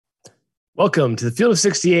Welcome to the Field of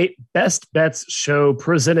 68 Best Bets show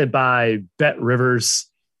presented by Bet Rivers.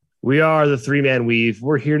 We are the three-man weave.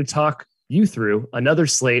 We're here to talk you through another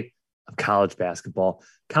slate of college basketball.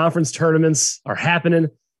 Conference tournaments are happening.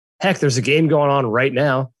 Heck, there's a game going on right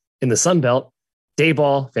now in the Sun Belt. Day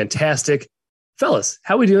ball, fantastic. Fellas,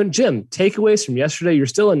 how we doing? Jim, takeaways from yesterday. You're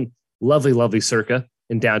still in lovely Circa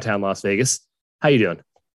in downtown Las Vegas. How you doing?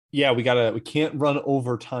 Yeah, we can't run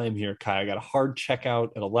over time here, Kai. I got a hard checkout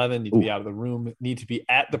at 11, need to be out of the room, need to be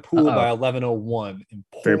at the pool by 11:01.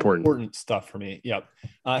 Very important stuff for me. Yep.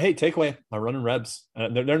 Hey, takeaway, my running Rebs.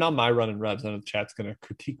 They're not my running Rebs. I know the chat's going to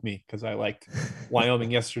critique me because I liked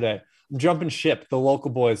Wyoming yesterday. I'm jumping ship. The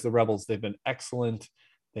local boys, the Rebels, they've been excellent.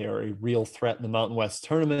 They are a real threat in the Mountain West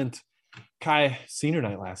tournament. Kai, senior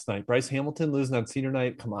night last night. Bryce Hamilton losing on senior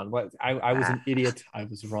night. Come on. I was an idiot. I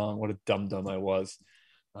was wrong. What a dum-dum I was.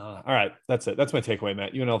 All right, that's it. That's my takeaway,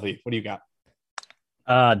 Matt. UNLV, what do you got?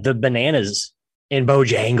 The bananas in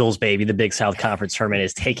Bojangles, baby. The Big South Conference tournament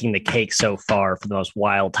is taking the cake so far for the most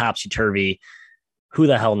wild, topsy-turvy. Who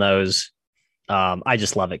the hell knows? I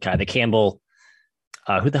just love it, Kai. The Campbell,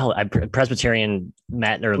 who the hell? Presbyterian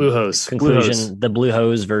Matt or Blue Hose conclusion. Blue Hose. The Blue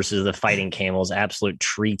Hose versus the Fighting Camels. Absolute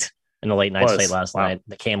treat in the late night slate last night.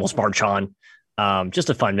 The Camels march on. Just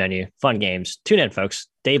a fun venue, fun games. Tune in, folks.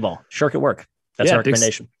 Day ball, shark at work. That's our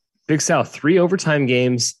recommendation. Big South, 3 overtime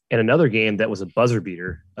games and another game that was a buzzer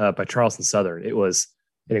beater by Charleston Southern. It was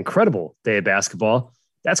an incredible day of basketball.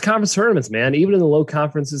 That's conference tournaments, man. Even in the low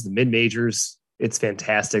conferences, the mid-majors, it's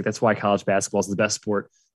fantastic. That's why college basketball is the best sport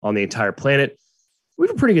on the entire planet. We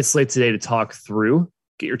have a pretty good slate today to talk through.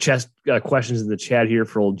 Get your questions in the chat here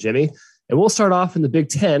for old Jimmy. And we'll start off in the Big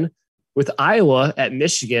Ten with Iowa at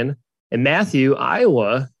Michigan. And Matthew,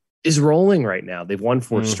 Iowa is rolling right now. They've won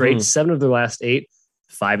 4 straight, 7 of their last 8,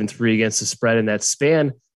 5-3 against the spread in that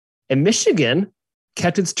span. And Michigan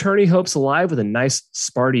kept its tourney hopes alive with a nice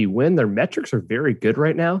Sparty win. Their metrics are very good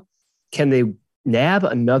right now. Can they nab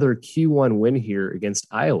another Q1 win here against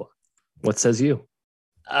Iowa? What says you?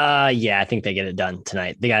 Yeah, I think they get it done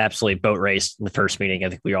tonight. They got absolutely boat raced in the first meeting. I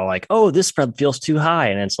think we were all like, oh, this spread feels too high.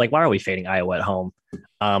 And it's like, why are we fading Iowa at home?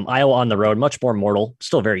 Iowa on the road, much more mortal,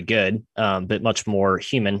 still very good, but much more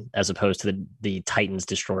human as opposed to the Titans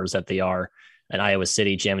destroyers that they are in Iowa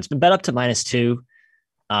City. Jim, it's been bet up to -2.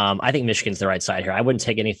 I think Michigan's the right side here. I wouldn't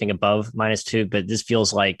take anything above -2, but this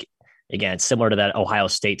feels like, again, it's similar to that Ohio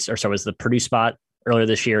State, or so was the Purdue spot earlier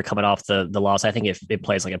this year coming off the loss. I think it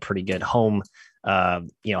plays like a pretty good home,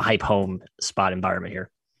 hype home spot environment here.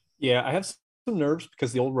 Yeah, I have some nerves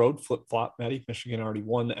because the old road flip-flop, Matty. Michigan already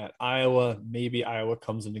won at Iowa. Maybe Iowa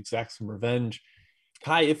comes and exacts some revenge.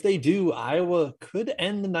 Kai, if they do, Iowa could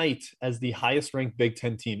end the night as the highest-ranked Big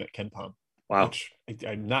Ten team at Ken Pom. Wow. Which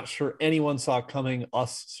I'm not sure anyone saw coming,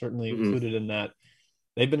 us certainly included in that.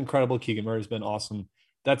 They've been incredible. Keegan Murray's been awesome.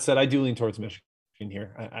 That said, I do lean towards Michigan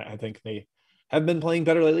here. I think they have been playing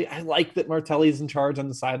better lately. I like that Martelli's in charge on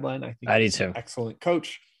the sideline. I think he's an excellent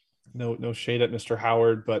coach. No shade at Mr.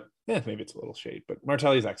 Howard, but maybe it's a little shade. But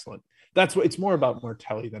Martelli's excellent. It's more about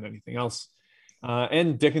Martelli than anything else.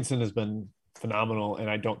 And Dickinson has been phenomenal, and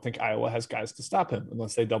I don't think Iowa has guys to stop him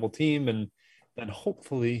unless they double team, and then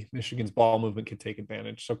hopefully Michigan's ball movement can take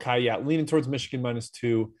advantage. So Kai, leaning towards Michigan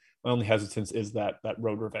 -2. My only hesitance is that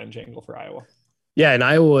road revenge angle for Iowa. Yeah, and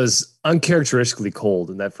Iowa was uncharacteristically cold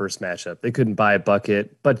in that first matchup. They couldn't buy a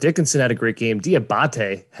bucket, but Dickinson had a great game.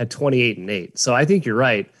 Diabate had 28 and 8. So I think you're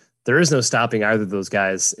right. There is no stopping either of those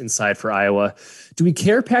guys inside for Iowa. Do we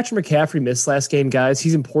care Patrick McCaffrey missed last game, guys?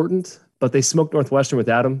 He's important, but they smoked Northwestern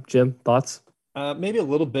without him. Jim, thoughts? Maybe a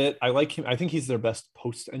little bit. I like him. I think he's their best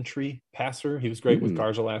post-entry passer. He was great with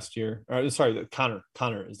Garza last year. Connor.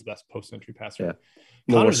 Connor is the best post-entry passer. Yeah.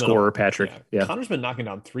 More scorer, Patrick. Yeah. Connor's been knocking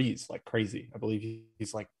down threes like crazy. I believe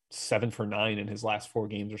he's like 7 for 9 in his last 4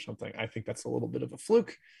 games or something. I think that's a little bit of a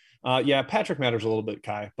fluke. Patrick matters a little bit,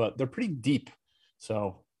 Kai, but they're pretty deep.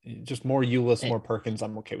 So just more Ulis, more Perkins.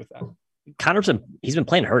 I'm okay with that. He's been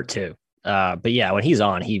playing hurt too. But yeah, when he's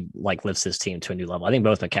on, he lifts his team to a new level. I think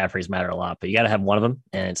both McCaffreys matter a lot, but you got to have one of them.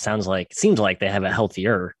 And it seems like they have a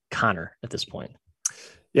healthier Connor at this point.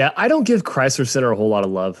 Yeah, I don't give Chrysler Center a whole lot of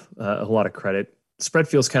love, a whole lot of credit. Spread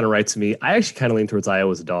feels kind of right to me. I actually kind of lean towards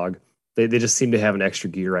Iowa as a dog. They just seem to have an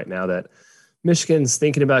extra gear right now that Michigan's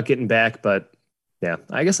thinking about getting back. But yeah,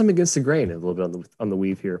 I guess I'm against the grain a little bit on the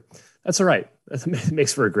weave here. That's all right. That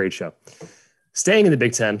makes for a great show. Staying in the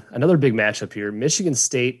Big Ten, another big matchup here. Michigan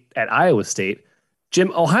State at Iowa State.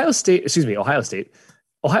 Jim, Ohio State.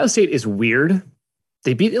 Ohio State is weird.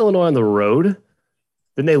 They beat Illinois on the road.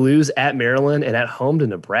 Then they lose at Maryland and at home to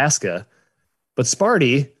Nebraska. But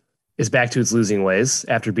Sparty is back to its losing ways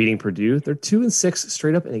after beating Purdue. They're 2-6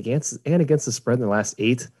 straight up and against the spread in the last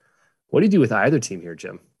 8. What do you do with either team here,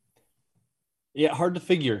 Jim? Yeah, hard to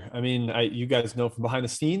figure. I mean, you guys know from behind the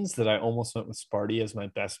scenes that I almost went with Sparty as my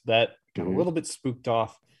best bet. Got a little bit spooked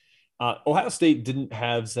off. Ohio State didn't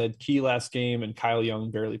have Zed Key last game, and Kyle Young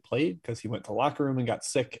barely played because he went to the locker room and got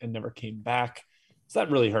sick and never came back. So that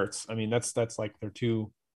really hurts. I mean, that's like their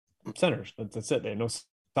 2 centers. That's it. They have no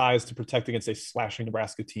size to protect against a slashing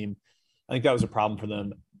Nebraska team. I think that was a problem for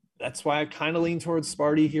them. That's why I kind of lean towards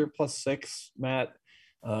Sparty here +6, Matt.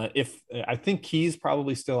 If I think Key's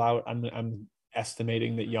probably still out, I'm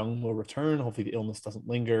estimating that Young will return. Hopefully the illness doesn't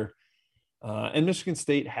linger. And Michigan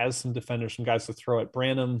State has some defenders, some guys to throw at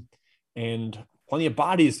Branham, and plenty of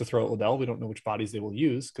bodies to throw at Liddell. We don't know which bodies they will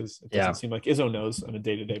use because it doesn't seem like Izzo knows on a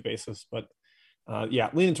day-to-day basis. But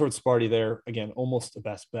leaning towards Sparty there. Again, almost a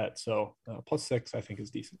best bet. So +6, I think,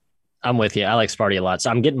 is decent. I'm with you. I like Sparty a lot. So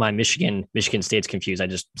I'm getting my Michigan State's confused. I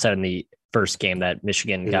just said in the first game that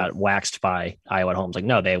Michigan got waxed by Iowa at home. It's like,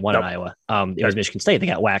 no, they won at Iowa. It was Michigan State. They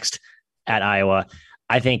got waxed at Iowa.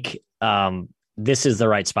 I think this is the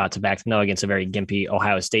right spot to back them, though, against a very gimpy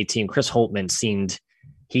Ohio State team. Chris Holtman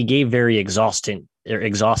he gave very exhausted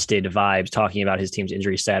vibes talking about his team's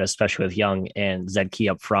injury status, especially with Young and Zed Key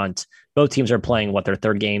up front. Both teams are playing their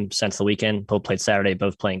third game since the weekend. Both played Saturday,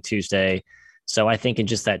 both playing Tuesday. So I think in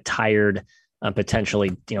just that tired,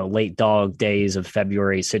 potentially late dog days of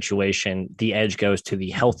February situation, the edge goes to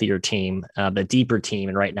the healthier team, the deeper team,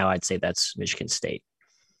 and right now I'd say that's Michigan State.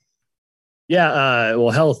 Yeah,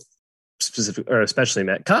 health specific, or especially,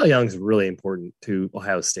 Matt, Kyle Young is really important to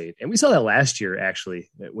Ohio State, and we saw that last year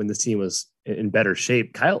actually when this team was in better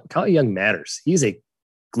shape. Kyle Young matters. He's a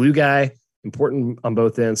glue guy, important on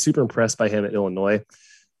both ends. Super impressed by him at Illinois.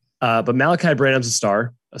 But Malachi Branham's a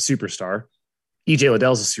superstar. EJ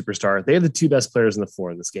Liddell's a superstar. They have the 2 best players on the floor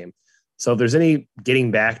in this game. So if there's any getting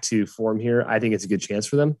back to form here, I think it's a good chance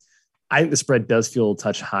for them. I think the spread does feel a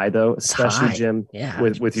touch high, though, especially high. Jim,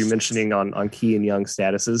 with you mentioning on Key and Young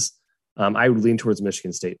statuses. I would lean towards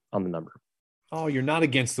Michigan State on the number. Oh, you're not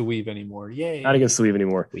against the weave anymore. Yay. Not against the weave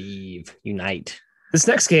anymore. Weave, unite. This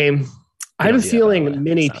next game, I have a feeling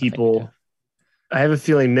many people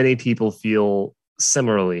feel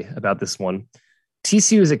similarly about this one.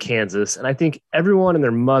 TCU is at Kansas, and I think everyone and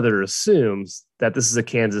their mother assumes that this is a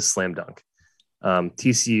Kansas slam dunk.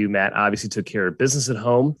 TCU, Matt, obviously took care of business at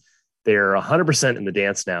home. They're 100% in the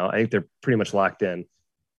dance now. I think they're pretty much locked in.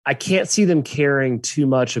 I can't see them caring too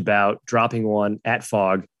much about dropping one at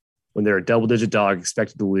Fog when they're a double-digit dog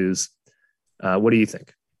expected to lose. What do you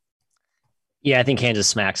think? Yeah, I think Kansas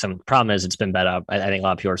smacks them. Problem is, it's been bet up. I think a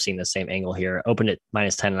lot of people are seeing the same angle here. Opened at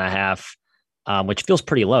 -10.5, which feels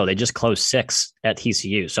pretty low. They just closed 6 at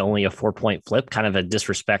TCU, so only a 4-point flip, kind of a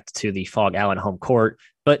disrespect to the Fog Allen home court.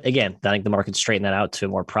 But again, I think the market straightened that out to a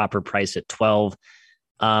more proper price at 12.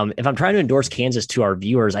 If I'm trying to endorse Kansas to our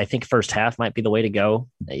viewers, I think first half might be the way to go.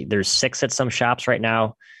 There's 6 at some shops right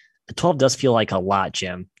now. The 12 does feel like a lot,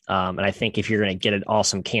 Jim. And I think if you're going to get an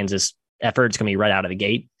awesome Kansas effort, it's going to be right out of the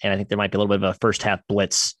gate. And I think there might be a little bit of a first half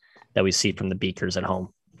blitz that we see from the Beakers at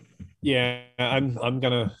home. Yeah, I'm going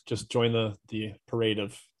to just join the parade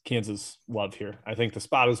of Kansas love here. I think the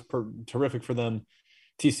spot is terrific for them.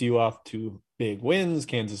 TCU off 2 big wins,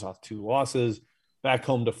 Kansas off 2 losses. Back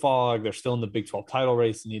home to Fog. They're still in the Big 12 title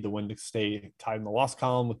race. They need the win to stay tied in the loss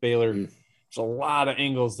column with Baylor. There's a lot of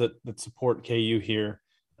angles that support KU here.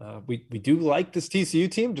 We do like this TCU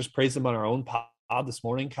team. Just praised them on our own pod this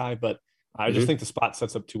morning, Kai. But I just think the spot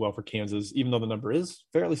sets up too well for Kansas, even though the number is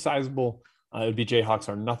fairly sizable. It would be Jayhawks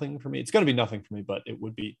are nothing for me. It's going to be nothing for me, but it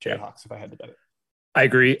would be Jayhawks if I had to bet it. I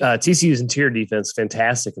agree. TCU's interior defense,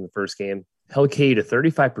 fantastic in the first game. Held KU to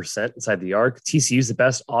 35% inside the arc. TCU's the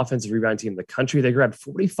best offensive rebound team in the country. They grabbed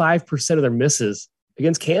 45% of their misses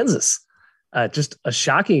against Kansas. Just a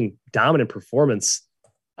shocking, dominant performance.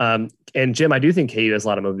 And Jim, I do think KU has a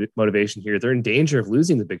lot of motivation here. They're in danger of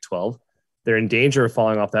losing the Big 12. They're in danger of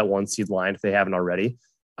falling off that 1 seed line if they haven't already.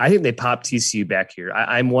 I think they pop TCU back here.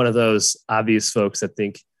 I'm one of those obvious folks that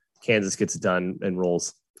think Kansas gets it done and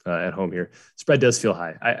rolls at home here. Spread does feel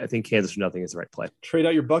high. I think Kansas for nothing is the right play. Trade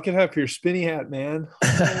out your bucket hat for your spinny hat, man.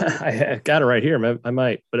 I got it right here. I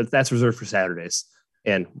might, but that's reserved for Saturdays.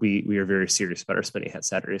 And we are very serious about our spinny hat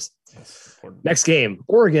Saturdays. Next game,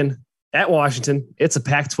 Oregon at Washington. It's a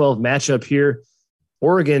Pac-12 matchup here.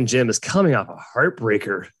 Oregon, Jim, is coming off a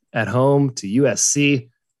heartbreaker at home to USC.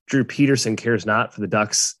 Drew Peterson cares not for the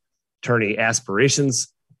Ducks' tourney aspirations.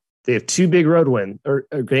 They have 2 big road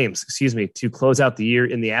games, to close out the year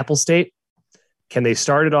in the Apple State. Can they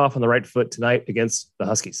start it off on the right foot tonight against the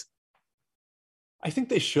Huskies? I think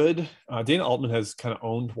they should. Dana Altman has kind of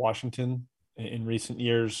owned Washington in recent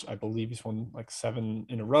years. I believe he's won like 7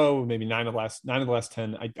 in a row, maybe 9 of the last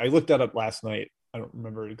 10. I looked that up last night. I don't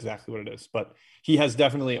remember exactly what it is, but he has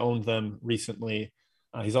definitely owned them recently.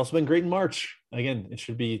 He's also been great in March. Again, it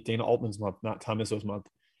should be Dana Altman's month, not Tom Izzo's month.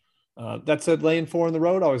 That said, laying 4 on the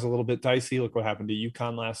road, always a little bit dicey. Look what happened to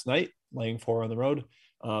UConn last night, laying 4 on the road.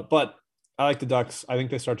 But I like the Ducks. I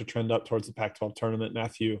think they start to trend up towards the Pac-12 tournament.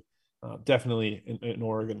 Matthew, definitely in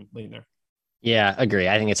Oregon lean there. Yeah, agree.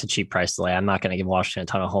 I think it's a cheap price to lay. I'm not going to give Washington a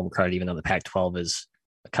ton of home credit, even though the Pac-12 is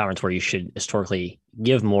a conference where you should historically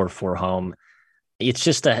give more for home. It's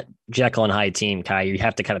just a Jekyll and Hyde team, Kai. You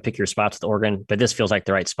have to kind of pick your spots with Oregon, but this feels like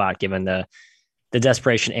the right spot given the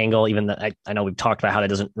desperation angle. Even I know we've talked about how that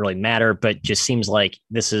doesn't really matter, but just seems like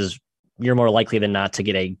you're more likely than not to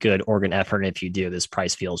get a good Oregon effort. And if you do, this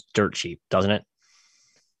price feels dirt cheap, doesn't it?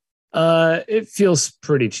 It feels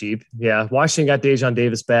pretty cheap. Yeah. Washington got Dejon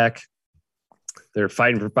Davis back. They're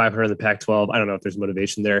fighting for 500 in the Pac-12. I don't know if there's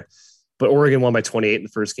motivation there, but Oregon won by 28 in the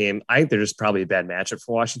first game. I think they're just probably a bad matchup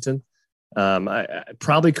for Washington. I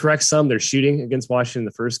probably correct some. They're shooting against Washington in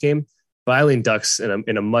the first game, but I lean Ducks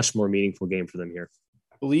in a much more meaningful game for them here.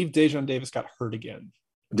 I believe Dejon Davis got hurt again.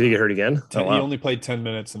 Did he get hurt again? He only played 10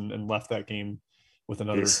 minutes and left that game with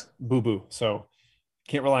another boo-boo. So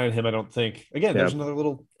can't rely on him, I don't think. Again, there's another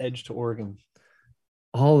little edge to Oregon.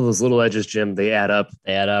 All of those little edges, Jim, they add up.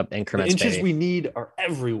 Increments. The inches we need are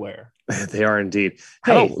everywhere. They are indeed.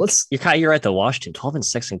 Hey, you're right. The Washington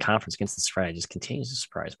 12-6 in conference against the spread just continues to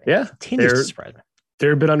surprise me. Yeah, continues to surprise me.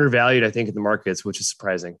 They're a bit undervalued, I think, in the markets, which is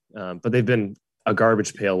surprising. But they've been a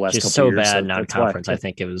garbage pail last just couple so years. Bad non-conference. I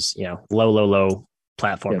think it was low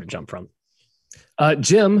platform to jump from.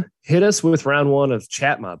 Jim, hit us with round 1 of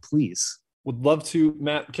Chat Mob, please. Would love to,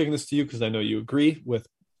 Matt, kicking this to you because I know you agree with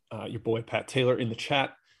your boy Pat Taylor in the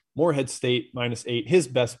chat. Morehead State -8. His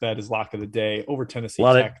best bet is lock of the day over Tennessee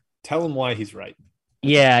Tech. Tell him why he's right.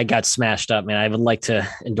 Yeah, I got smashed up, man. I would like to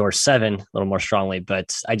endorse 7 a little more strongly,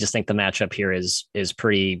 but I just think the matchup here is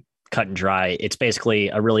pretty cut and dry. It's basically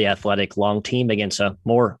a really athletic long team against a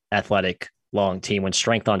more athletic long team. When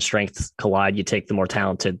strength on strength collide, you take the more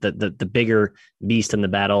talented, the bigger beast in the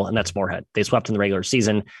battle, and that's Morehead. They swept in the regular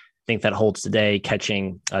season. I think that holds today,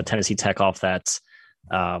 catching Tennessee Tech off that.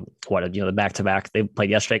 The back-to-back they played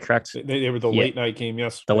yesterday, correct? They were the late night game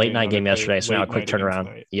yesterday. The late night game yesterday, so now a quick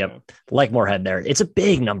turnaround. Yep. Yeah. Like Morehead there. It's a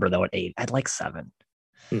big number though at 8. I'd like 7.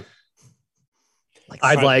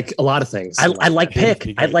 I'd like a lot of things. I'd like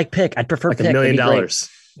pick. I'd prefer like pick. $1 million.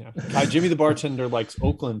 Yeah. Jimmy the bartender likes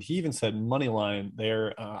Oakland. He even said money line.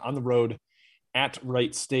 They're on the road at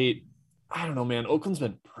Wright State. I don't know, man. Oakland's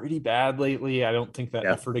been pretty bad lately. I don't think that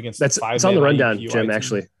effort against it's on the rundown, Jim.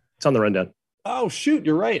 Actually, it's on the rundown. Oh shoot,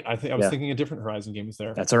 you're right. I was thinking a different Horizon game was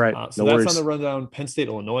there. That's all right. So that's on the rundown. Penn State,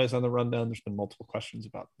 Illinois is on the rundown. There's been multiple questions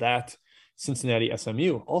about that. Cincinnati,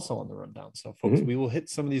 SMU also on the rundown. So folks, we will hit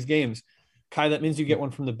some of these games. Kai, that means you get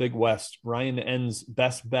one from the Big West. Ryan N's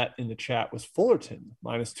best bet in the chat was Fullerton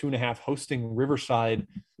 -2.5 hosting Riverside.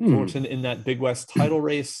 Fullerton in that Big West title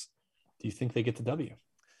race. Do you think they get the W?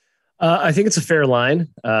 I think it's a fair line.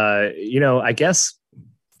 I guess.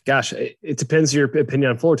 Gosh, it depends your opinion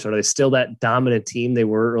on Fullerton. Are they still that dominant team they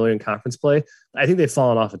were earlier in conference play? I think they've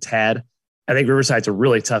fallen off a tad. I think Riverside's a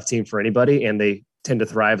really tough team for anybody, and they tend to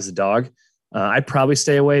thrive as a dog. I'd probably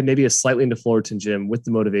stay away, maybe a slightly into Fullerton, Jim, with the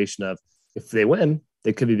motivation of if they win,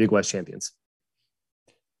 they could be Big West champions.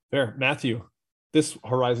 Fair. Matthew, this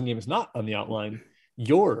Horizon game is not on the outline.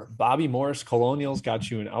 Your Bobby Morris Colonials got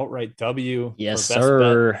you an outright W. Yes,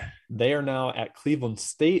 sir. Bet. They are now at Cleveland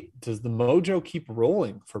State. Does the mojo keep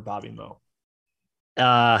rolling for Bobby Mo?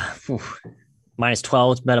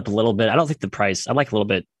 -12. It's bet up a little bit. I don't think the price. I like a little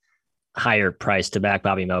bit higher price to back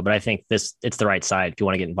Bobby Mo, but I think it's the right side if you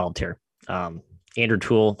want to get involved here. Andrew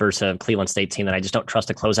Toole versus a Cleveland State team that I just don't trust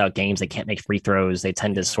to close out games. They can't make free throws. They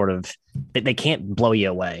tend to they can't blow you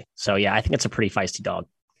away. So yeah, I think it's a pretty feisty dog.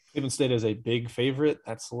 Cleveland State is a big favorite.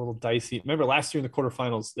 That's a little dicey. Remember last year in the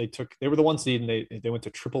quarterfinals, they were the 1 seed and they went to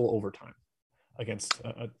triple overtime against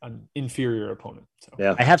an inferior opponent. So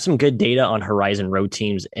yeah, I have some good data on Horizon road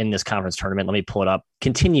teams in this conference tournament. Let me pull it up.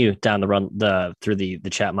 Continue down through the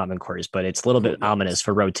chat mob inquiries, but it's a little bit ominous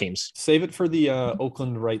for road teams. Save it for the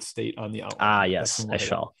Oakland Wright State on the outline. Yes, I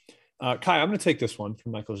shall. Kai, I'm going to take this one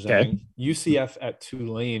from Michael Zhang. Okay. UCF at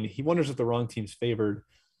Tulane. He wonders if the wrong team's favored.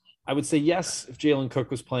 I would say yes if Jalen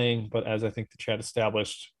Cook was playing, but as I think the chat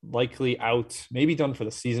established, likely out, maybe done for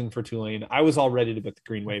the season for Tulane. I was all ready to bet the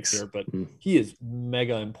Green Wave here, but he is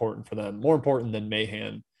mega important for them, more important than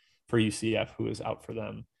Mahan for UCF, who is out for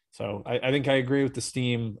them. So I think I agree with the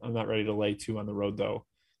steam. I'm not ready to lay 2 on the road, though.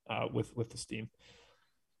 with the steam.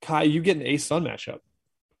 Kai, you get an A-Sun matchup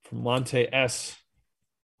from Lonte S.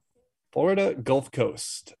 Florida Gulf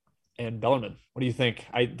Coast and Bellarmine. What do you think?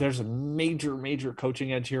 There's a major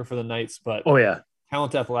coaching edge here for the Knights, but Oh yeah,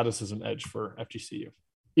 talent athleticism edge for FGCU.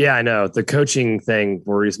 yeah, I know the coaching thing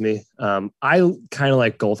worries me. I kind of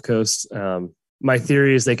like Gulf Coast. My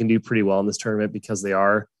theory is they can do pretty well in this tournament because they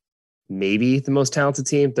are maybe the most talented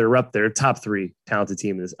team. They're up there, top 3 talented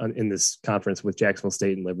team in this conference with Jacksonville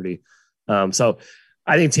State and Liberty. So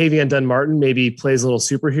I think Tavion Dunn-Martin maybe plays a little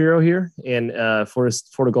superhero here, and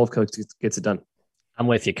Florida Gulf Coast gets it done. I'm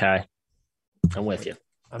with you, Kai. I'm with you.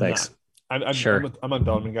 Thanks. I'm sure. I'm on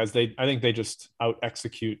Bellarmine, guys. I think they just out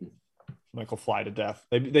execute Michael Fly to death.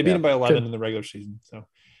 They beat him by 11 in the regular season. So,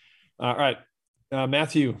 all right.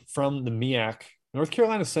 Matthew from the MEAC, North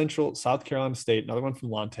Carolina Central, South Carolina State, another one from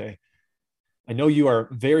Lonte. I know you are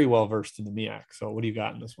very well versed in the MEAC. So what do you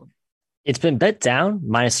got in this one? It's been bet down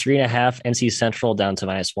 -3.5, NC Central down to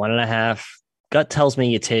 -1.5. Gut tells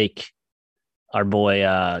me you take our boy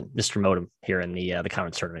Mr. Modem here in the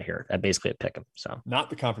conference tournament here at basically a pick 'em. So not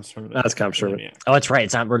the conference tournament. That's conference tournament. Oh, that's right.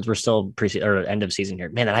 It's not. We're still or end of season here.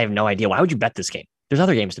 Man, I have no idea. Why would you bet this game? There's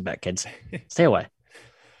other games to bet, kids. Stay away.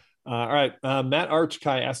 All right. Matt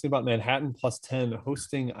Archkai asking about Manhattan +10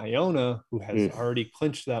 hosting Iona, who has already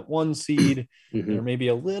clinched that 1 seed. They're maybe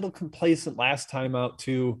a little complacent last time out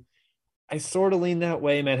too. I sort of lean that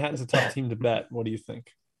way. Manhattan's a tough team to bet. What do you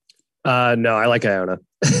think? No, I like Iona.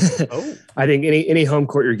 I think any home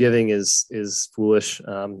court you're giving is foolish.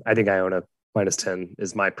 I think Iona -10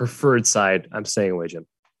 is my preferred side. I'm staying away, Jim.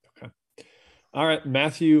 Okay. All right,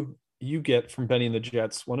 Matthew, you get from Benny and the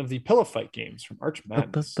Jets one of the pillow fight games from Arch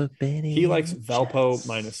Madness. He likes Valpo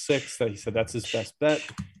 -6. That he said that's his best bet.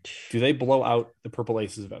 Do they blow out the Purple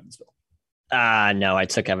Aces of Evansville? No, I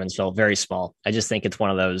took Evansville. Very small. I just think it's one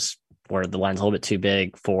of those where the line's a little bit too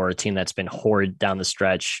big for a team that's been horrid down the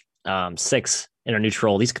stretch. 6 in a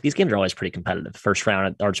neutral. These games are always pretty competitive. First round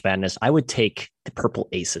at Arch Madness, I would take the Purple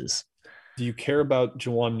Aces. Do you care about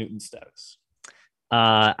Jawan Newton's status?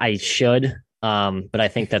 I should, but I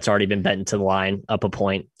think that's already been bet into the line up a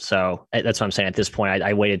point. So that's what I'm saying. At this point,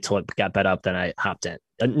 I waited till it got bet up, then I hopped in.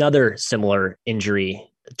 Another similar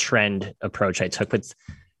injury trend approach I took with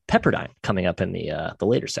Pepperdine coming up in the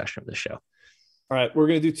later section of the show. All right, we're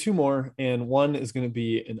going to do 2 more, and one is going to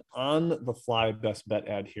be an on-the-fly best bet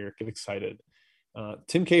ad here. Get excited.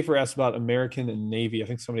 Tim Kafer asked about American and Navy. I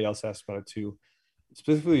think somebody else asked about it too.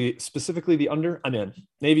 Specifically the under. I'm in.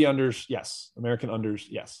 Navy unders, yes. American unders,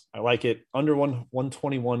 yes. I like it. Under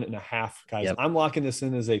 121.5, guys. Yep. I'm locking this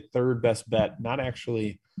in as a third best bet, not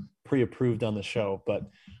actually pre-approved on the show, but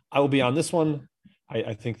I will be on this one.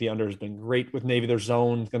 I think the under has been great with Navy. Their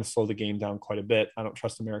zone is going to slow the game down quite a bit. I don't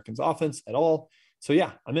trust Americans' offense at all. So,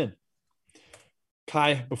 yeah, I'm in.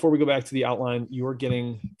 Kai, before we go back to the outline, you're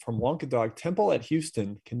getting from Wonka Dog, Temple at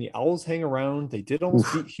Houston. Can the Owls hang around? They did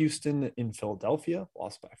almost beat Houston in Philadelphia,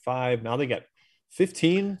 lost by 5. Now they get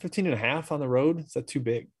 15.5 on the road. Is that too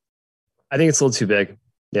big? I think it's a little too big.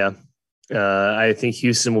 Yeah. I think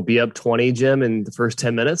Houston will be up 20, Jim, in the first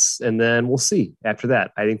 10 minutes, and then we'll see after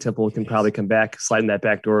that. I think Temple can probably come back, slide in that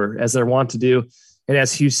back door as they want to do, and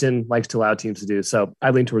as Houston likes to allow teams to do. So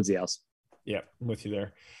I lean towards the Owls. Yeah, I'm with you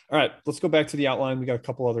there. All right, let's go back to the outline. We got a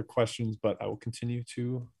couple other questions, but I will continue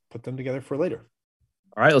to put them together for later.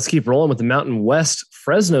 All right, let's keep rolling with the Mountain West.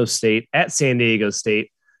 Fresno State at San Diego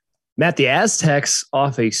State. Matt, the Aztecs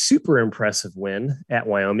off a super impressive win at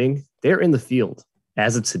Wyoming. They're in the field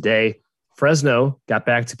as of today. Fresno got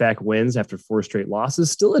back-to-back wins after 4 straight losses.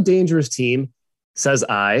 Still a dangerous team, says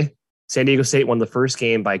I. San Diego State won the first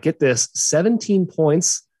game by, get this, 17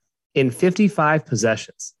 points in 55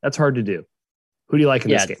 possessions. That's hard to do. Who do you like in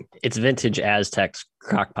this game? It's vintage Aztecs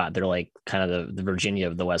crockpot. They're like kind of the Virginia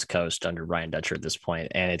of the West Coast under Ryan Dutcher at this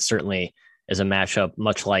point. And it certainly is a matchup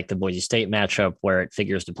much like the Boise State matchup where it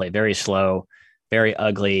figures to play very slow, very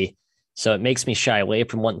ugly. So it makes me shy away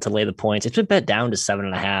from wanting to lay the points. It's been bet down to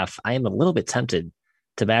 7.5. I am a little bit tempted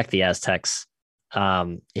to back the Aztecs.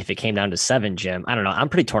 If it came down to 7, Jim, I don't know. I'm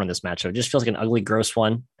pretty torn on this matchup. It just feels like an ugly, gross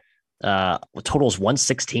one. Total is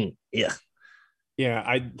 116. Yeah.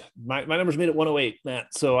 Yeah. My numbers made it 108, Matt.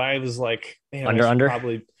 So I was like, man, under.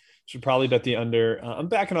 Should probably bet the under. I'm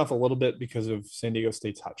backing off a little bit because of San Diego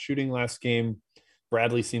State's hot shooting last game.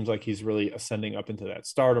 Bradley seems like he's really ascending up into that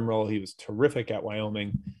stardom role. He was terrific at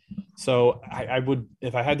Wyoming. So I would,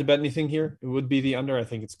 if I had to bet anything here, it would be the under. I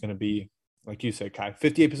think it's going to be, like you said, Kai,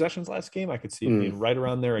 58 possessions last game. I could see it being right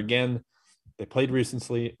around there again. They played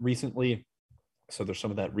recently. So there's some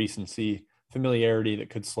of that recency, familiarity that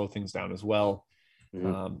could slow things down as well.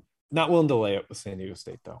 Not willing to lay it with San Diego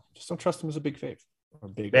State, though. Just don't trust them as a big fave. or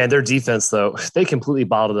big. Man, their defense, though, they completely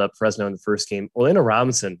bottled up Fresno in the first game. Orlando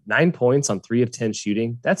Robinson, 9 points on 3 of 10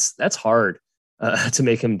 shooting. That's hard to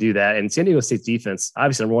make him do that. And San Diego State's defense,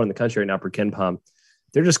 obviously number one in the country right now for Ken Pom,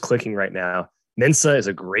 they're just clicking right now. Mensa is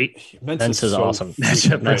a great. Mensa's awesome.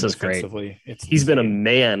 Mensa's great. He's been a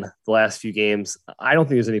man the last few games. I don't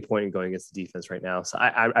think there's any point in going against the defense right now. So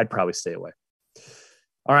I'd probably stay away.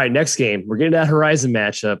 All right, next game. We're getting that Horizon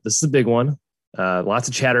matchup. This is a big one. Lots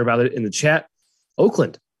of chatter about it in the chat.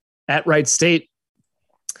 Oakland at Wright State.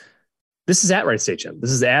 This is at Wright State, Jim.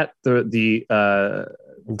 This is at the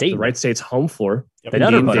Wright State's home floor. Yep. The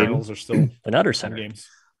Nutter are still the Nutter Center games.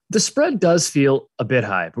 The spread does feel a bit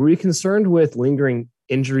high, but were you concerned with lingering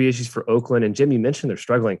injury issues for Oakland? And Jim, you mentioned they're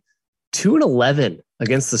struggling. 2-11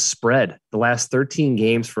 against the spread the last 13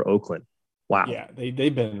 games for Oakland. Wow. Yeah,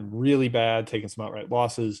 they've been really bad, taking some outright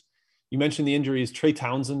losses. You mentioned the injuries. Trey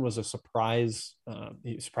Townsend was a surprise.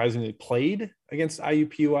 He surprisingly played against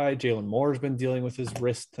IUPUI. Jalen Moore's been dealing with his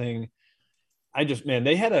wrist thing.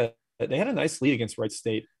 They had a nice lead against Wright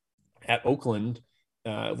State at Oakland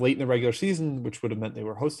late in the regular season, which would have meant they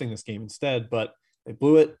were hosting this game instead, but they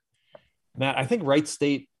blew it. Matt, I think Wright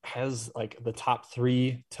State has like the top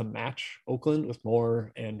 3 to match Oakland with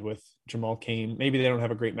Moore and with Jamal Cain. Maybe they don't have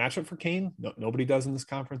a great matchup for Cain. No, nobody does in this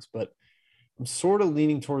conference, but I'm sort of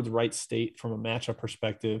leaning towards Wright State from a matchup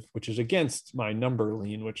perspective, which is against my number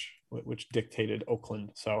lean, which dictated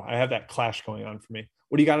Oakland. So I have that clash going on for me.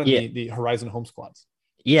 What do you got on the Horizon home squads?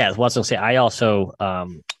 Yeah, I was going to say, I also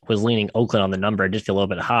was leaning Oakland on the number. I did feel a little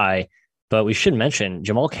bit high, but we should mention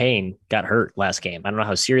Jamal Cain got hurt last game. I don't know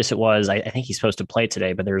how serious it was. I think he's supposed to play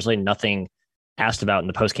today, but there was really nothing asked about in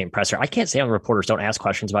the post-game presser. I can't say how reporters don't ask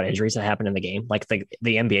questions about injuries that happened in the game. Like the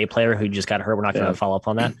NBA player who just got hurt. We're not going to follow up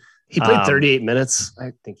on that. He played 38 minutes.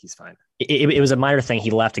 I think he's fine. It was a minor thing.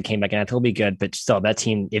 He left and came back, and I think he'll be good. But still, that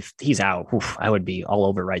team, if he's out, I would be all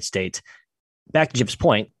over Wright State. Back to Jim's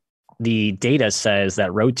point, the data says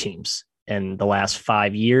that road teams in the last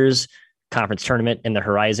 5 years, conference tournament in the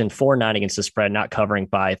Horizon, 4-9 against the spread, not covering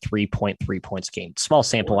by 3.3 points a game. Small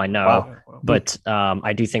sample, I know, Wow. But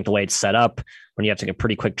I do think the way it's set up, when you have to get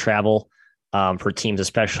pretty quick travel for teams,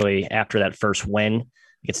 especially after that first win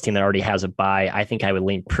against a team that already has a bye, I think I would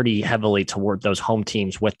lean pretty heavily toward those home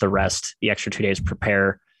teams with the rest, the extra 2 days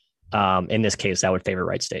prepare. In this case, that would favor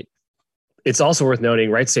Wright State. It's also worth noting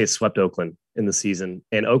Wright State swept Oakland in the season,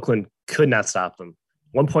 and Oakland could not stop them.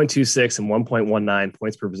 1.26 and 1.19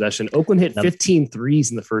 points per possession. Oakland hit 15 threes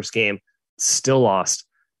in the first game, still lost.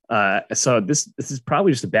 So this is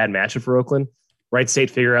probably just a bad matchup for Oakland. Wright State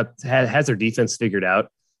has their defense figured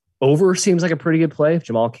out. Over seems like a pretty good play if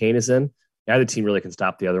Jamal Cain is in. Neither team really can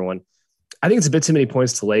stop the other one. I think it's a bit too many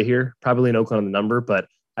points to lay here. Probably in Oakland on the number, but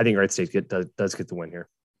I think Wright State does get the win here.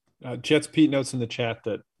 Jets Pete notes in the chat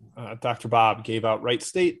that Dr. Bob gave out Wright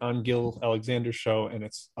State on Gil Alexander's show, and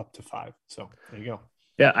it's up to 5. So there you go.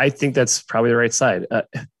 Yeah, I think that's probably the right side.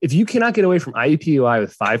 If you cannot get away from IUPUI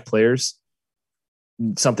with 5 players,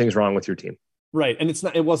 something's wrong with your team. Right. And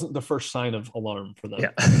it wasn't the first sign of alarm for them.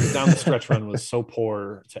 Yeah. Down the stretch run was so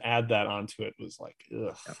poor. To add that onto it was like,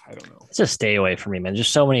 I don't know. It's just stay away from me, man.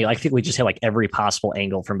 Just so many. I think we just hit like every possible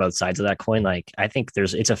angle from both sides of that coin. Like, I think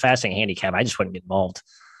it's a fascinating handicap. I just wouldn't get involved.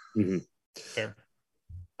 Mm-hmm.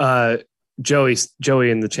 Fair.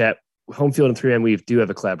 Joey in the chat, Home Field and 3M Weave do have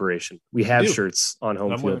a collaboration. We have shirts on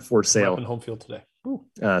Home Field for sale. Home Field today.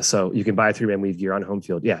 So you can buy 3M Weave gear on Home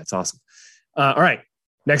Field. Yeah, it's awesome. All right.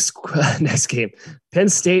 Next game, Penn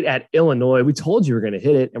State at Illinois. We told you we're going to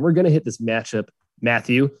hit it, and we're going to hit this matchup,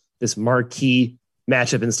 Matthew, this marquee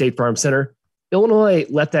matchup in State Farm Center. Illinois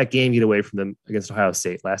let that game get away from them against Ohio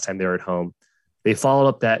State last time they were at home. They followed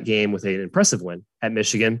up that game with an impressive win at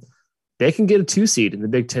Michigan. They can get a 2 seed in the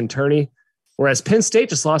Big Ten tourney, whereas Penn State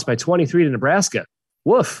just lost by 23 to Nebraska.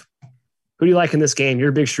 Woof. Who do you like in this game? You're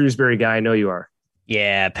a big Shrewsbury guy. I know you are.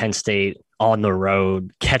 Yeah, Penn State on the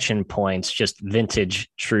road, catching points, just vintage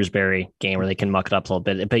Shrewsbury game where they can muck it up a little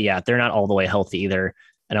bit. But yeah, they're not all the way healthy either.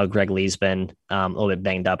 I know Greg Lee's been a little bit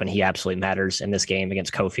banged up, and he absolutely matters in this game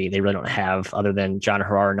against Kofi. They really don't have, other than John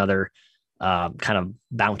Harrar, another kind of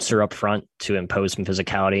bouncer up front to impose some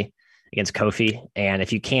physicality against Kofi. And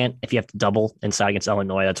if you have to double inside against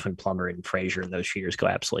Illinois, that's when Plummer and Frazier and those shooters go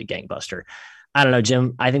absolutely gangbuster. I don't know,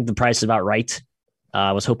 Jim. I think the price is about right.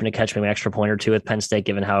 I was hoping to catch maybe an extra point or two with Penn State,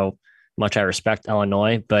 given how much I respect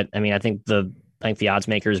Illinois. But I mean, I think the odds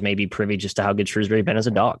makers may be privy just to how good Shrewsbury been as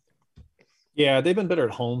a dog. Yeah, they've been better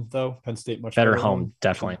at home, though. Penn State much better home,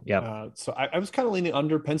 definitely. Yeah. So I was kind of leaning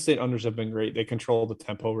under. Penn State unders have been great. They control the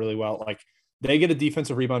tempo really well. Like, they get a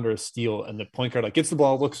defensive rebound or a steal, and the point guard gets the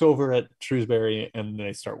ball, looks over at Shrewsbury, and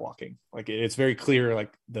they start walking. Like, it's very clear.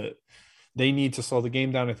 Like, the they need to slow the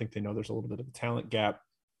game down. I think they know there's a little bit of a talent gap.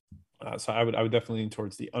 So I would definitely lean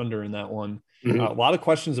towards the under in that one. Mm-hmm. A lot of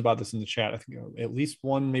questions about this in the chat. I think at least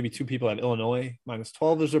one, maybe two people at Illinois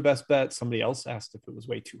 -12 is their best bet. Somebody else asked if it was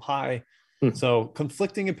way too high. So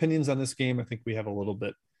conflicting opinions on this game. I think we have a little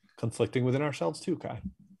bit conflicting within ourselves too, Kai.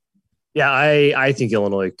 Yeah, I think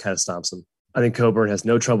Illinois kind of stomps them. I think Coburn has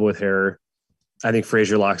no trouble with Harrer. I think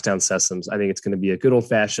Frazier locks down Sessoms. I think it's going to be a good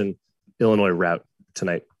old-fashioned Illinois rout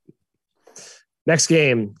tonight. Next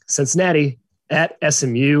game, Cincinnati at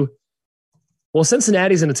SMU. Well,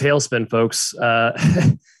 Cincinnati's in a tailspin, folks.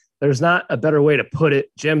 There's not a better way to put it.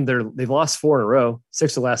 Jim, they've lost 4 in a row,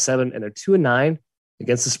 6 of the last 7, and they're 2-9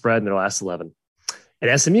 against the spread in their last 11.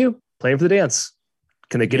 And SMU playing for the dance.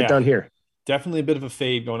 Can they get it done here? Definitely a bit of a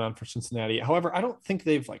fade going on for Cincinnati. However, I don't think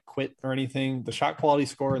they've quit or anything. The shot quality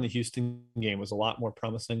score in the Houston game was a lot more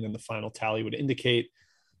promising than the final tally would indicate.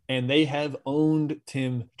 And they have owned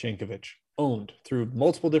Tim Jankovic, owned through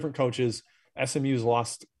multiple different coaches. SMU's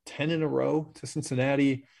lost 10 in a row to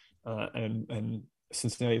Cincinnati, and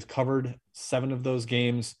Cincinnati has covered 7 of those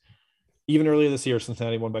games. Even earlier this year,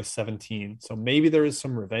 Cincinnati won by 17. So maybe there is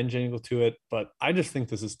some revenge angle to it, but I just think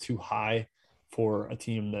this is too high for a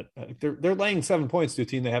team that they're laying 7 points to a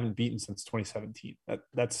team they haven't beaten since 2017.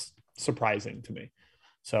 That's surprising to me.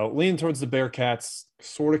 So leaning towards the Bearcats,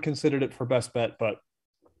 sort of considered it for best bet, but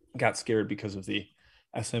got scared because of the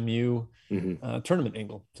SMU tournament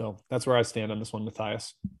angle. So that's where I stand on this one,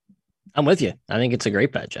 Matthias. I'm with you. I think it's a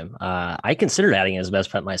great bet, Jim. I considered adding it as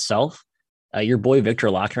best bet myself. Your boy Victor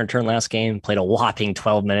Locken returned last game, played a whopping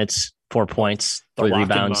 12 minutes, 4 points, 3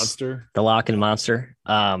 rebounds. The Locken monster.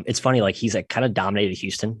 It's funny, he's kind of dominated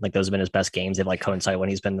Houston. Those have been his best games. They've coincide when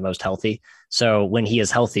he's been the most healthy. So when he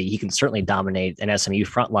is healthy, he can certainly dominate an SMU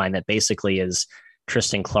front line that basically is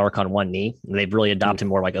Tristan Clark on one knee. They've really adopted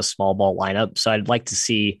more a small ball lineup. So I'd like to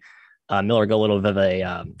see Miller go a little bit of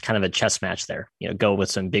a kind of a chess match there. Go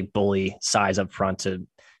with some big bully size up front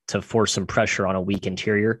to force some pressure on a weak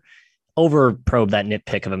interior. Over probe that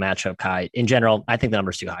nitpick of a matchup, Kai. In general, I think the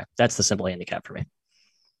number's too high. That's the simple handicap for me.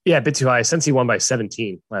 Yeah, a bit too high. Since he won by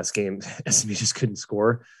 17 last game, SMU just couldn't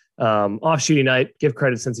score. Off shooting night, give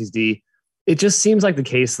credit since he's D. It just seems like the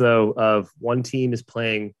case, though, of one team is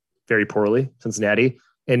playing very poorly, Cincinnati,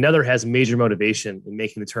 and another has major motivation in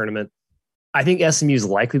making the tournament. I think SMU is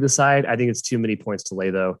likely the side. I think it's too many points to lay,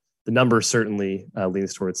 though. The number certainly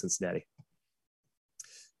leans towards Cincinnati.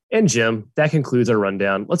 And Jim, that concludes our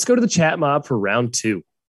rundown. Let's go to the chat mob for round 2.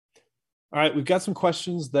 All right, we've got some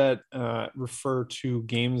questions that refer to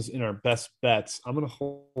games in our best bets. I'm going to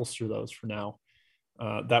holster those for now.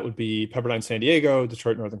 That would be Pepperdine, San Diego,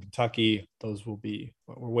 Detroit, Northern Kentucky. Those will be,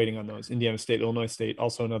 we're waiting on those. Indiana State, Illinois State,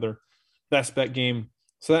 also another best bet game.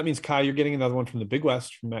 So that means, Kai, you're getting another one from the Big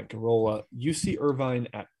West from Matt Garola. UC Irvine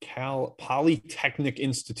at Cal Polytechnic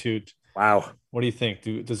Institute. Wow. What do you think?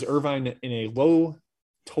 Does Irvine in a low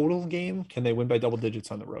total game, can they win by double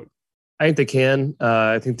digits on the road? I think they can.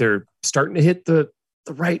 I think they're starting to hit the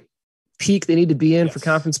right peak they need to be in for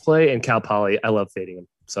conference play. And Cal Poly, I love fading them.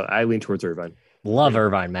 So I lean towards Irvine. Love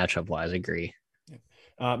Irvine matchup wise. Agree.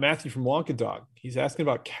 Matthew from Wonka Dog. He's asking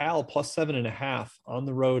about Cal plus 7.5 on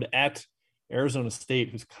the road at Arizona State,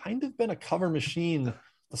 who's kind of been a cover machine.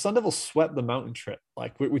 The Sun Devils swept the mountain trip.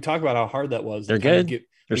 We talk about how hard that was. They're good. We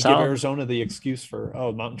give Arizona the excuse for,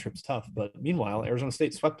 mountain trip's tough. But meanwhile, Arizona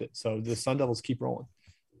State swept it. So the Sun Devils keep rolling.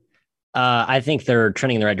 I think they're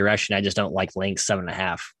trending in the right direction. I just don't like laying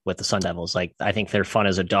 7.5 with the Sun Devils. I think they're fun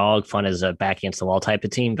as a dog, fun as a back against the wall type of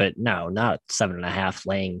team, but no, not 7.5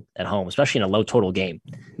 laying at home, especially in a low total game.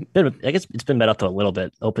 I guess it's been bet up to a little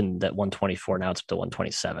bit, opened at 124. Now it's up to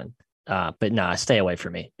 127. But no, stay away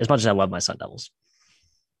from me as much as I love my Sun Devils.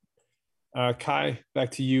 Kai,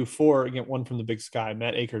 back to you for, again, one from the Big Sky,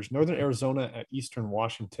 Matt Akers, Northern Arizona at Eastern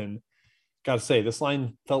Washington. Got to say, this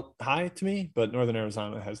line felt high to me, but Northern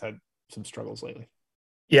Arizona has had some struggles lately.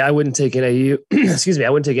 Yeah, I wouldn't take an AU. Excuse me, I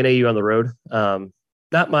wouldn't take an AU on the road.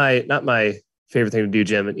 Not my favorite thing to do,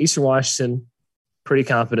 Jim. And Eastern Washington, pretty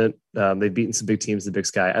confident. They've beaten some big teams, the Big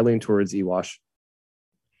Sky. I lean towards E-Wash.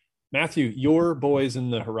 Matthew, your boys in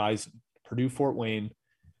the horizon, Purdue, Fort Wayne,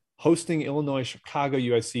 hosting Illinois, Chicago.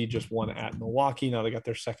 USC just won at Milwaukee. Now they got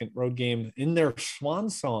their second road game in their swan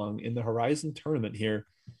song in the Horizon tournament here.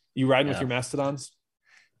 You riding with your Mastodons?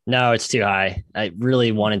 No, it's too high. I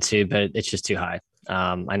really wanted to, but it's just too high.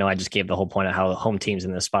 I know I just gave the whole point of how home teams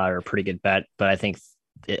in this spot are a pretty good bet, but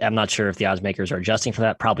I'm not sure if the odds makers are adjusting for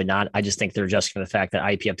that. Probably not. I just think they're adjusting for the fact that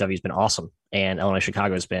IPFW has been awesome and Illinois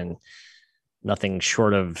Chicago has been nothing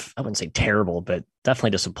short of, I wouldn't say terrible, but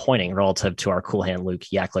definitely disappointing relative to our cool hand Luke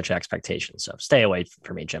Yaklich expectations. So stay away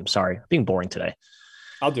from me, Jim. Sorry, being boring today.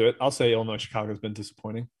 I'll do it. I'll say Illinois Chicago has been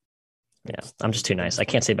disappointing. Yeah, I'm just too nice. I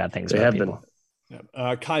can't say bad things They about have people. been.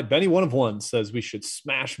 Yeah. Kai Benny, 1 of 1, says we should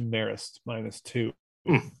smash Marist -2.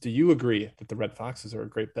 Do you agree that the Red Foxes are a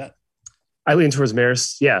great bet? I lean towards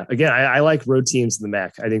Marist. Yeah. Again, I like road teams in the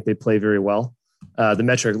MAC. I think they play very well. The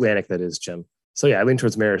Metro Atlantic, that is, Jim. So yeah, I lean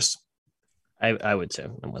towards Marist. I would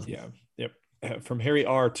too. I'm with Yeah. Yep. From Harry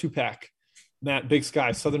R. 2-pack. Matt, Big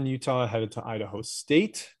Sky, Southern Utah headed to Idaho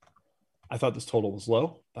State. I thought this total was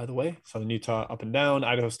low, by the way. Southern Utah up and down.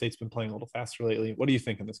 Idaho State's been playing a little faster lately. What do you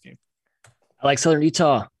think in this game? I like Southern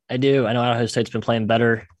Utah. I do. I know Idaho State's been playing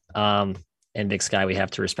better. And Big Sky, we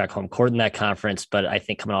have to respect home court in that conference. But I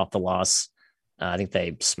think coming off the loss, I think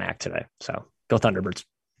they smacked today. So go Thunderbirds.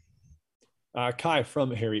 Kai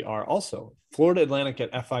from Harry R. Also, Florida Atlantic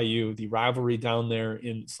at FIU, the rivalry down there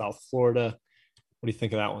in South Florida. What do you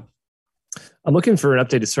think of that one? I'm looking for an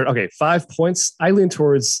updated start. Okay, 5 points. I lean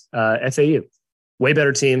towards FAU. Way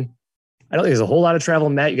better team. I don't think there's a whole lot of travel.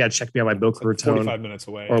 Matt, you got to check me on my Boca Raton. 45 minutes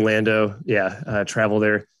away. Orlando. Yeah, travel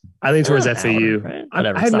there. I lean towards FAU. Right?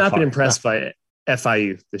 I have not been impressed by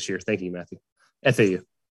FIU this year. Thank you, Matthew. FAU.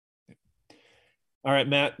 All right,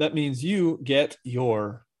 Matt, that means you get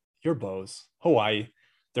your bows. Hawaii.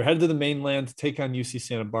 They're headed to the mainland to take on UC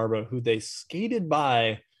Santa Barbara, who they skated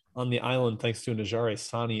by on the island thanks to a Najare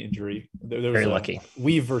Sani injury. There was Very a lucky.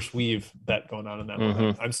 Weave versus weave bet going on in that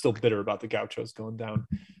one. I'm still bitter about the Gauchos going down.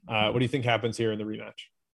 What do you think happens here in the rematch?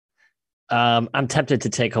 I'm tempted to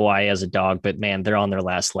take Hawaii as a dog, but man, they're on their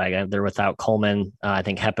last leg. They're without Coleman. I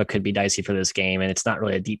think Hepa could be dicey for this game, and it's not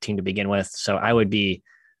really a deep team to begin with. So I would be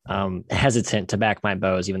hesitant to back my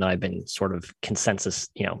bows, even though I've been sort of consensus,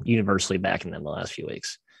 universally backing them the last few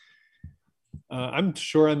weeks. I'm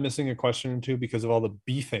sure I'm missing a question or two because of all the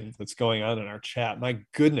beefing that's going on in our chat. My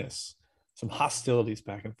goodness, some hostilities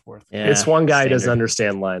back and forth. Yeah, it's one guy doesn't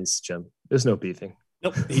understand lines, Jim. There's no beefing.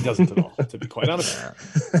 Nope, he doesn't at all, to be quite honest.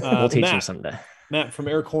 We'll teach him someday. Matt from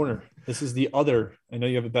Air Corner. This is the other. I know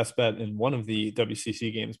you have a best bet in one of the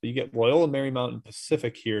WCC games, but you get Loyola Marymount and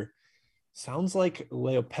Pacific here. Sounds like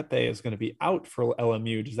Leo Pepe is going to be out for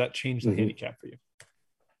LMU. Does that change the handicap for you?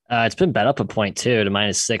 It's been bet up a point too to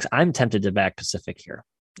 -6. I'm tempted to back Pacific here.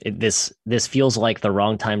 This feels like the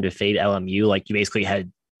wrong time to fade LMU. Like you basically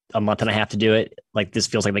had a month and a half to do it. Like this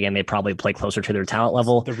feels like the game they probably play closer to their talent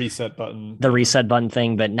level. The reset button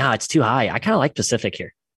thing, but no, it's too high. I kind of like Pacific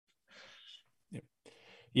here.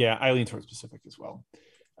 Yeah, I lean towards Pacific as well.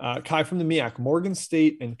 Kai from the MEAC, Morgan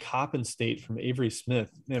State and Coppin State from Avery Smith.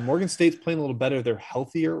 Man, Morgan State's playing a little better. They're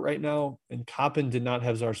healthier right now, and Coppin did not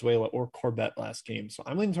have Zarzuela or Corbett last game. So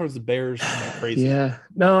I'm leaning towards the Bears. Crazy. Yeah,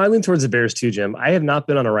 no, I lean towards the Bears too, Jim. I have not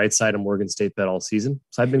been on the right side of Morgan State bet all season,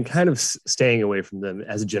 so I've been kind of staying away from them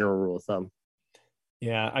as a general rule of thumb.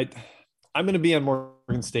 Yeah, I'm going to be on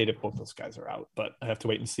Morgan State if both those guys are out, but I have to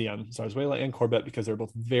wait and see on Zarzuela and Corbett because they're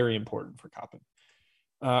both very important for Coppin.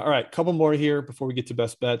 All right, couple more here before we get to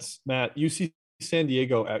best bets. Matt, UC San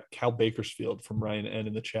Diego at Cal Bakersfield from Ryan N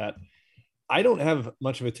in the chat. I don't have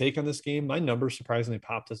much of a take on this game. My number surprisingly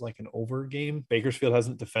popped as like an over game. Bakersfield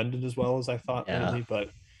hasn't defended as well as I thought lately,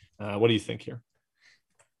 but what do you think here?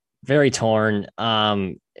 Very torn.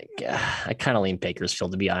 I kind of lean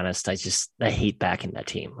Bakersfield, to be honest. I hate backing that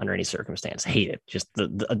team under any circumstance. I hate it. Just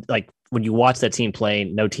the like when you watch that team play,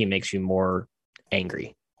 no team makes you more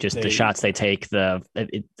angry. Just the shots they take, the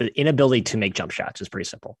inability to make jump shots is pretty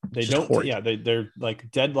simple. They don't. Horrid. Yeah, they're like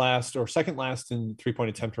dead last or second last in 3-point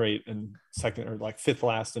attempt rate and second or like fifth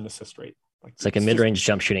last in assist rate. It's like a mid-range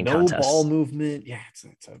jump shooting contest. No ball movement. Yeah, it's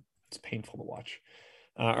painful to watch.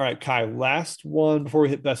 All right, Kai, last one before we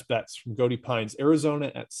hit best bets from Goody Pines.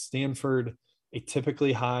 Arizona at Stanford, a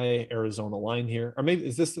typically high Arizona line here. Or maybe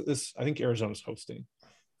is this? I think Arizona's hosting.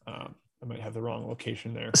 I might have the wrong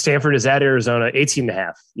location there. Stanford is at Arizona,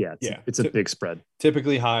 18.5. Yeah, it's a big spread.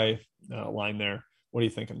 Typically high line there. What do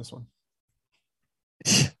you think in this one?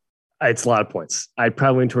 It's a lot of points. I'd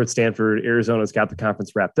probably lean towards Stanford. Arizona's got the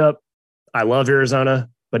conference wrapped up. I love Arizona,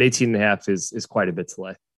 but 18.5 is quite a bit to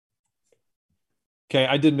lay. Okay,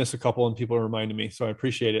 I did miss a couple and people reminded me, so I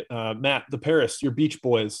appreciate it. Matt, the Paris, your Beach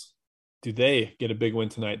Boys, do they get a big win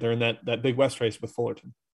tonight? They're in that Big West race with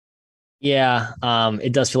Fullerton. Yeah,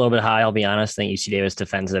 it does feel a little bit high. I'll be honest. I think UC Davis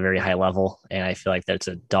defends at a very high level, and I feel like that's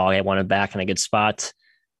a dog I want to back in a good spot.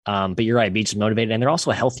 But you're right, Beach is motivated, and they're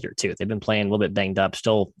also healthier too. They've been playing a little bit banged up,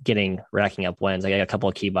 still racking up wins. I got a couple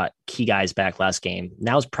of key guys back last game.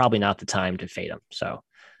 Now's probably not the time to fade them. So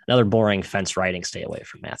another boring fence riding. Stay away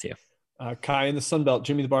from Matthew. Kai in the Sun Belt,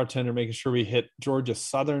 Jimmy the bartender, making sure we hit Georgia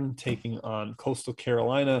Southern taking on Coastal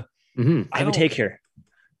Carolina. I have a take here.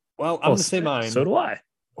 Well, I'm going to say mine. So do I.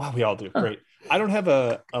 Wow, we all do. Great. I don't have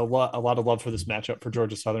a lot of love for this matchup for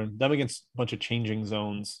Georgia Southern. Them against a bunch of changing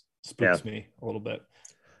zones spooks me a little bit.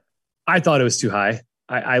 I thought it was too high.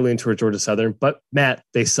 I lean toward Georgia Southern, but Matt,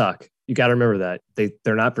 they suck. You got to remember that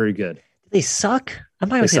they're not very good. They suck. I'm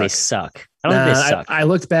not going to say they suck. I don't think they suck. I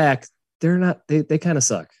looked back. They're not. They kind of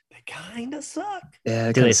suck. They kind of suck.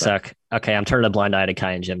 Yeah. Do they suck? Okay, I'm turning a blind eye to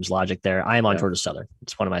Kai and Jim's logic there. I am on Georgia Southern.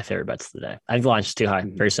 It's one of my favorite bets of the day. I think the line's too high.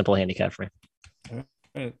 Very simple handicap for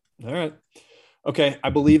me. All right. Okay, I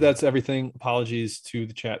believe that's everything. Apologies to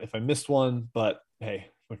the chat if I missed one, but hey,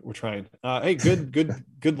 we're trying. Hey,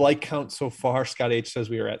 good like count so far. Scott H says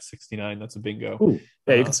we are at 69. That's a bingo. Ooh,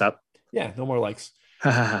 yeah, you can stop. Yeah, no more likes.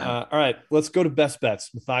 All right, let's go to best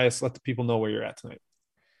bets. Matthias, let the people know where you're at tonight.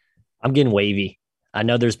 I'm getting wavy. I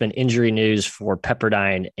know there's been injury news for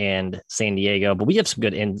Pepperdine and San Diego, but we have some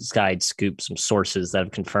good inside scoop, some sources that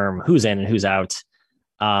have confirmed who's in and who's out.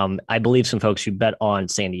 I believe some folks who bet on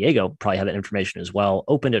San Diego probably have that information as well.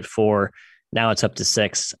 Opened at 4. Now it's up to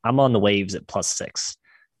 6. I'm on the waves at +6.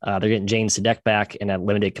 They're getting Jane Sadek back in a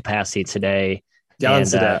limited capacity today. Jan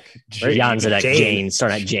Sadek. Jane.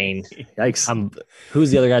 Starting at Jane. Yikes.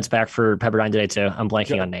 Who's the other guy that's back for Pepperdine today too? I'm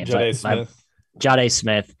blanking on names. Jade Smith.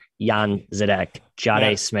 Jan Zadek.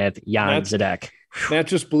 Jade Smith, Jan Zadek. Matt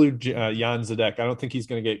just blew Jan Zadek. I don't think he's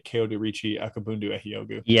going to get Keo Dirichi Akabundu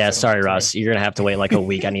Ehiogu. Yeah, sorry, Ross. You're going to have to wait like a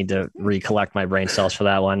week. I need to recollect my brain cells for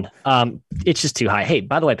that one. It's just too high. Hey,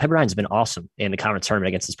 by the way, Pepperdine's been awesome in the conference tournament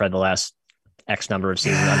against the spread the last X number of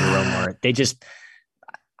seasons under Romar.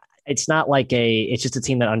 It's not like it's just a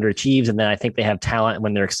team that underachieves. And then I think they have talent.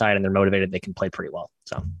 When they're excited and they're motivated, they can play pretty well.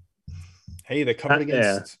 So, hey, they covered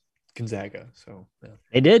against Gonzaga. So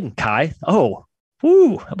they did. Kai. Oh,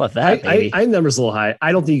 whoo. How about that? I numbers a little high.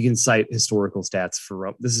 I don't think you can cite historical stats for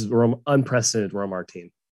Rome. This is unprecedented Romar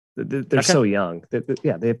team. They're so young.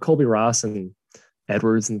 They have Colby Ross and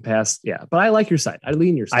Edwards in the past. Yeah, but I like your side. I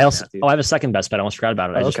lean your side. I have a second best bet. I almost forgot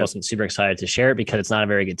about it. I just wasn't super excited to share it because it's not a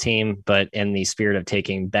very good team. But in the spirit of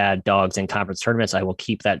taking bad dogs in conference tournaments, I will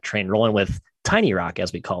keep that train rolling with Tiny Rock,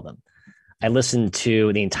 as we call them. I listened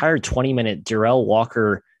to the entire 20-minute Darrell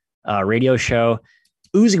Walker radio show,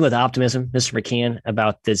 oozing with optimism. Mr. McKeon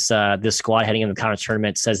about this squad heading into the conference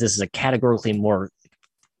tournament says this is a categorically more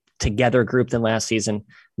together group than last season.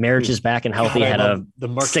 Marriage is back and healthy.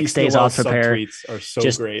 The 6 days off to prepare. Tweets are so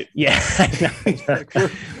great. Yeah,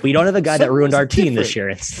 we don't have a guy that ruined our team this year.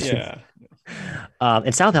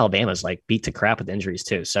 And South Alabama's like beat to crap with injuries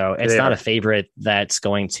too. So it's not a favorite that's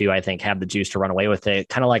going to, I think, have the juice to run away with it.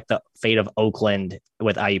 Kind of like the fate of Oakland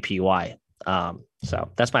with IUPUI.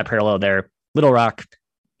 So that's my parallel there. Little Rock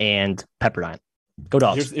and Pepperdine. Go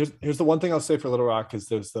Dogs. Here's the one thing I'll say for Little Rock is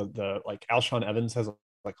there's the like Alshon Evans has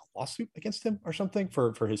like a lawsuit against him or something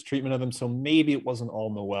for his treatment of him. So maybe it wasn't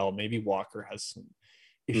all Noel. Maybe Walker has some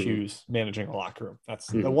issues managing a locker room. That's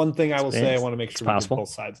the one thing I will say. I want to make sure we get both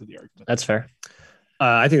sides of the argument. That's fair.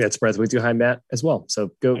 I think that spreads way too high, Matt, as well.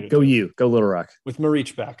 So go Little Rock. With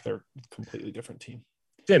Marich back, they're a completely different team.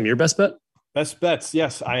 Jim, your best bet? Best bets.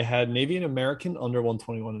 Yes, I had Navy and American under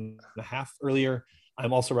 121.5 earlier.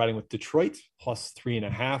 I'm also riding with Detroit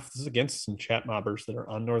 +3.5. This is against some chat mobbers that are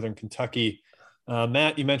on Northern Kentucky.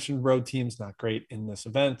 Matt, you mentioned road teams not great in this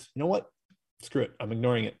event. You know what? Screw it. I'm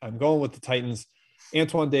ignoring it. I'm going with the Titans.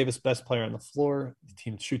 Antoine Davis, best player on the floor. The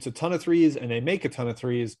team shoots a ton of threes and they make a ton of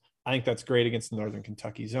threes. I think that's great against the Northern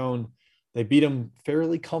Kentucky zone. They beat them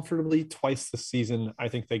fairly comfortably twice this season. I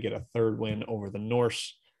think they get a third win over the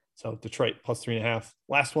Norse. So Detroit +3.5.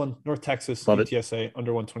 Last one, North Texas, UTSA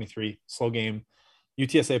under 123. Slow game.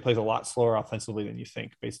 UTSA plays a lot slower offensively than you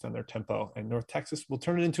think based on their tempo, and North Texas will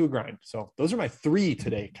turn it into a grind. So those are my 3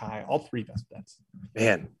 today, Kai. All 3 best bets.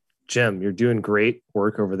 Man, Jim, you're doing great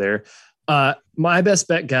work over there. My best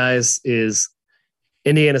bet, guys, is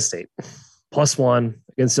Indiana State +1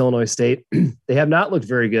 against Illinois State. They have not looked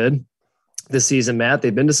very good this season, Matt.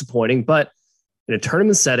 They've been disappointing, but in a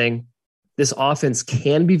tournament setting, this offense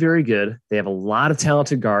can be very good. They have a lot of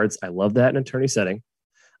talented guards. I love that in a tourney setting.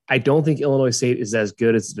 I don't think Illinois State is as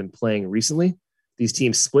good as it's been playing recently. These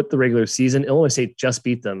teams split the regular season. Illinois State just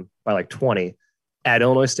beat them by like 20 at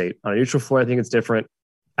Illinois State. On a neutral floor, I think it's different.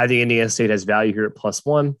 I think Indiana State has value here at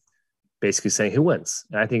 +1, basically saying who wins.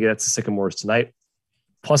 And I think that's the Sycamores tonight.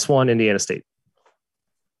 +1, Indiana State.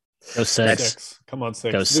 Go 6. Come on,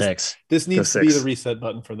 6. Go 6. This needs to be the reset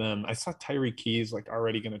button for them. I saw Tyree Keys like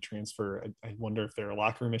already going to transfer. I wonder if there are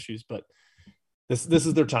locker room issues, but this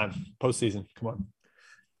is their time. Postseason. Come on.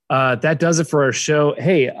 That does it for our show.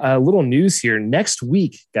 Hey, a little news here. Next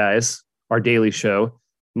week, guys, our daily show,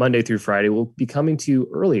 Monday through Friday, will be coming to you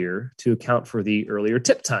earlier to account for the earlier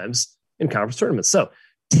tip times in conference tournaments. So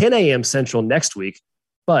 10 a.m. Central next week,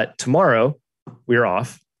 but tomorrow, we are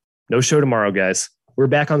off. No show tomorrow, guys. We're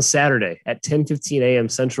back on Saturday at 10:15 a.m.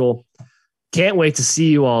 Central. Can't wait to see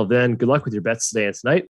you all then. Good luck with your bets today and tonight.